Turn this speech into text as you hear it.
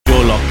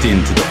locked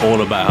into the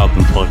All About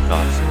Helping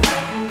podcast.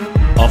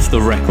 Off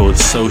the record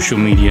social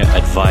media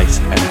advice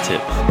and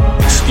tips.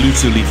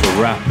 Exclusively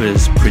for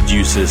rappers,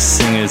 producers,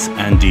 singers,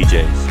 and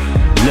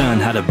DJs. Learn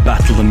how to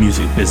battle the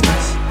music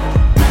business.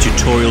 With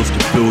tutorials to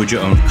build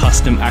your own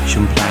custom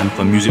action plan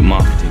for music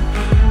marketing.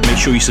 Make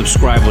sure you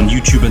subscribe on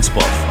YouTube and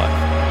Spotify.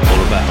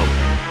 All About Helping.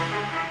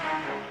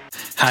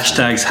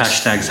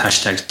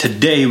 Hashtags.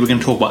 Today we're going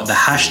to talk about the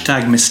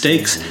hashtag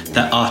mistakes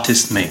that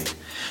artists make.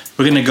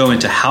 We're going to go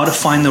into how to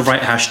find the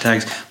right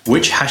hashtags,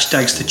 which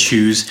hashtags to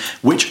choose,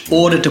 which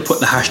order to put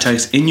the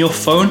hashtags in your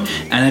phone,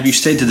 and if you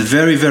stayed to the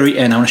very, very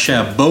end, I want to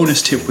share a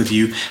bonus tip with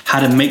you, how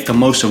to make the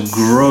most of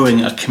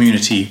growing a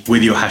community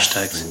with your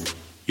hashtags.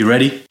 You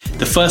ready?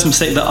 The first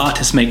mistake that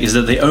artists make is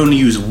that they only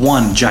use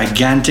one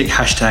gigantic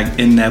hashtag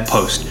in their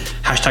post.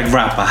 Hashtag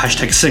rapper,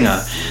 hashtag singer.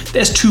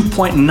 There's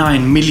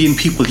 2.9 million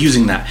people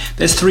using that.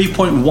 There's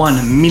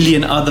 3.1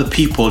 million other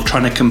people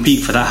trying to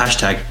compete for that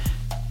hashtag.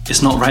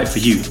 It's not right for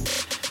you.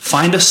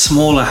 Find a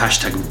smaller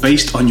hashtag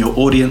based on your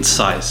audience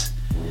size.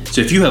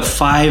 So if you have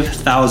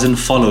 5,000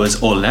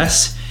 followers or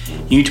less,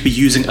 you need to be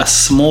using a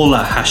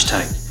smaller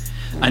hashtag.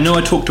 I know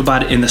I talked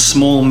about it in the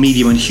small,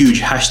 medium, and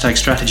huge hashtag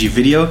strategy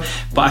video,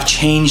 but I've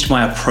changed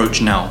my approach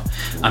now.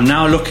 I'm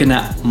now looking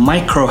at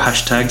micro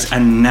hashtags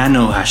and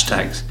nano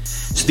hashtags.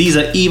 So these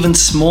are even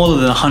smaller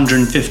than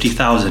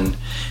 150,000,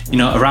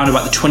 around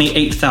about the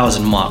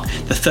 28,000 mark,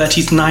 the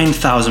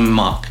 39,000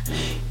 mark.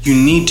 You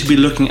need to be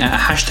looking at a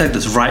hashtag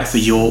that's right for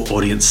your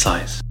audience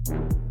size.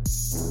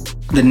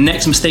 The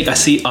next mistake I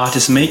see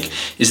artists make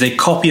is they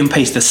copy and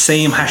paste the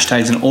same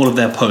hashtags in all of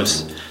their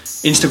posts.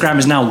 Instagram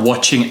is now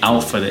watching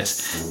out for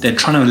this. They're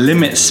trying to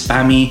limit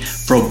spammy,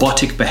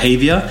 robotic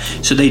behavior,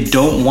 so they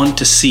don't want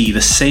to see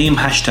the same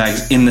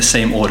hashtags in the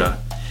same order.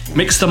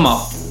 Mix them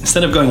up.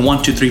 Instead of going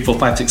 1, 2, 3, 4,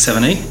 5, 6,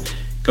 7, 8,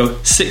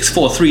 go 6,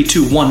 4, 3,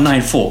 2, 1,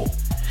 9, 4.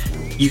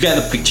 You get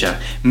the picture.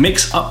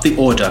 Mix up the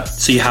order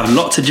so you have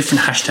lots of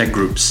different hashtag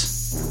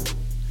groups.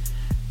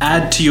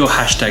 Add to your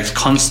hashtags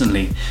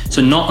constantly.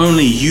 So not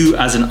only you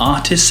as an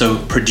artist, so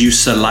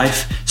producer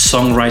life,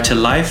 songwriter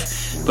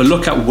life, but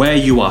look at where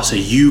you are, so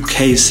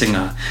UK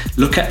singer.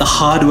 Look at the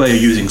hardware you're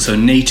using, so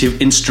Native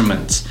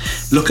Instruments.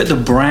 Look at the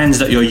brands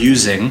that you're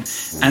using,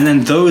 and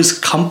then those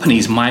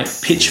companies might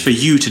pitch for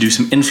you to do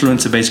some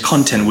influencer-based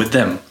content with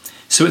them.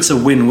 So it's a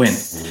win-win.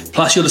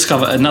 Plus you'll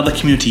discover another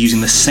community using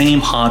the same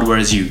hardware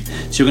as you.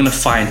 So you're going to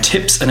find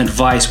tips and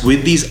advice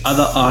with these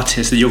other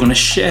artists that you're going to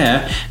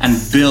share and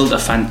build a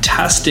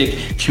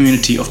fantastic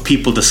community of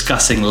people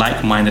discussing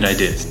like-minded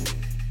ideas.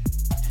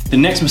 The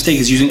next mistake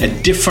is using a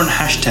different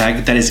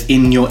hashtag that is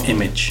in your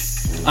image.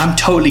 I'm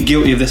totally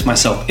guilty of this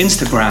myself.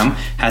 Instagram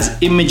has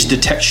image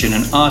detection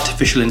and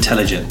artificial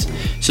intelligence.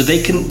 So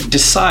they can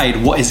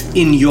decide what is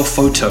in your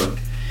photo.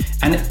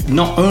 And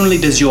not only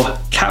does your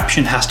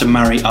caption has to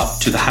marry up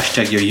to the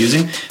hashtag you're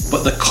using,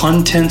 but the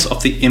contents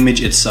of the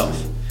image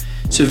itself.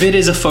 So if it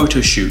is a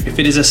photo shoot, if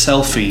it is a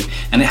selfie,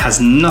 and it has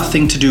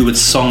nothing to do with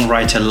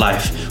songwriter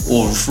life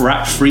or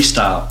rap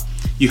freestyle,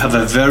 you have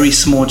a very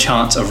small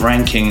chance of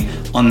ranking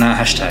on that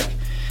hashtag.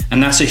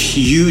 And that's a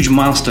huge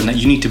milestone that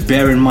you need to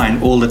bear in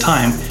mind all the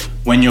time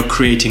when you're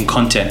creating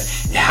content.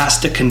 It has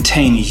to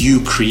contain you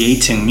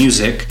creating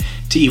music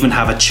to even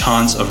have a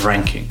chance of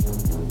ranking.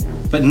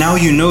 But now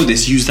you know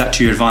this, use that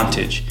to your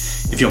advantage.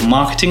 If you're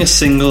marketing a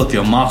single, if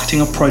you're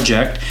marketing a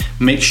project,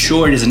 make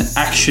sure it is an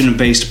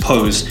action-based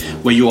pose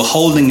where you are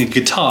holding a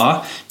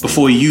guitar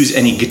before you use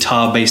any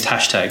guitar-based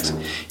hashtags.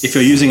 If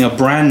you're using a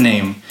brand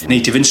name,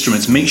 Native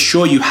Instruments, make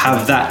sure you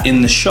have that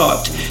in the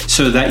shot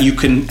so that you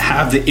can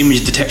have the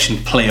image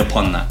detection play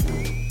upon that.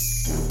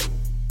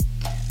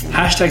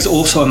 Hashtags are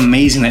also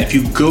amazing that if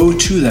you go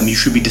to them, you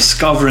should be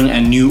discovering a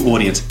new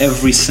audience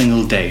every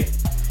single day.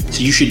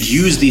 So you should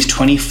use these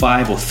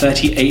 25 or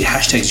 38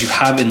 hashtags you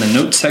have in the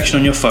notes section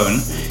on your phone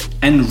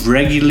and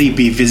regularly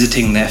be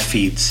visiting their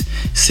feeds,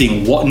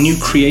 seeing what new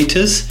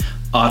creators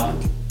are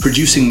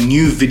producing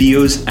new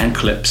videos and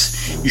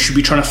clips. You should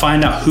be trying to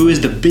find out who is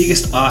the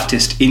biggest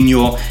artist in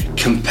your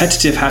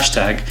competitive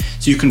hashtag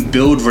so you can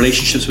build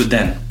relationships with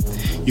them.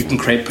 You can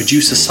create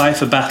producer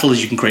cypher battles,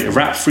 you can create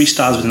rap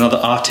freestyles with another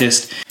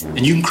artist,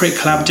 and you can create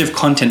collaborative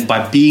content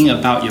by being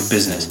about your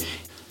business.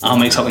 I'll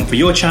make something for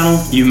your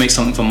channel, you make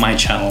something for my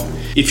channel.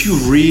 If you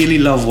really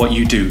love what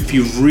you do, if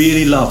you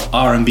really love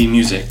R&B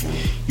music,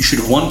 you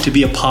should want to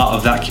be a part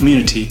of that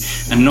community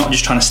and not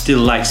just trying to steal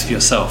likes for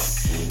yourself.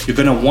 You're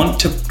going to want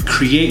to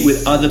create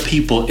with other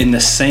people in the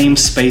same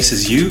space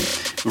as you,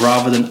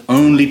 rather than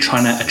only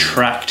trying to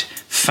attract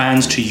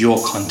fans to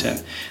your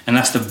content. And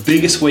that's the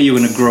biggest way you're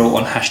going to grow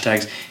on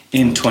hashtags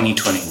in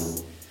 2020.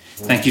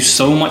 Thank you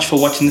so much for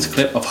watching this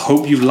clip. I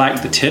hope you've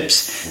liked the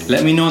tips.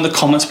 Let me know in the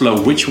comments below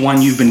which one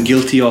you've been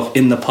guilty of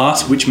in the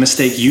past, which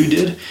mistake you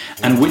did,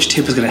 and which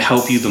tip is going to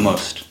help you the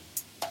most.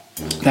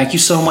 Thank you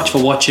so much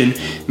for watching.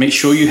 Make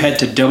sure you head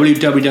to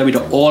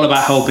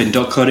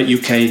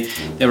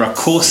www.allabouthelping.co.uk. There are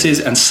courses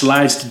and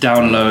slides to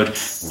download.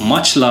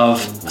 Much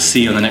love. I'll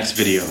see you on the next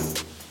video.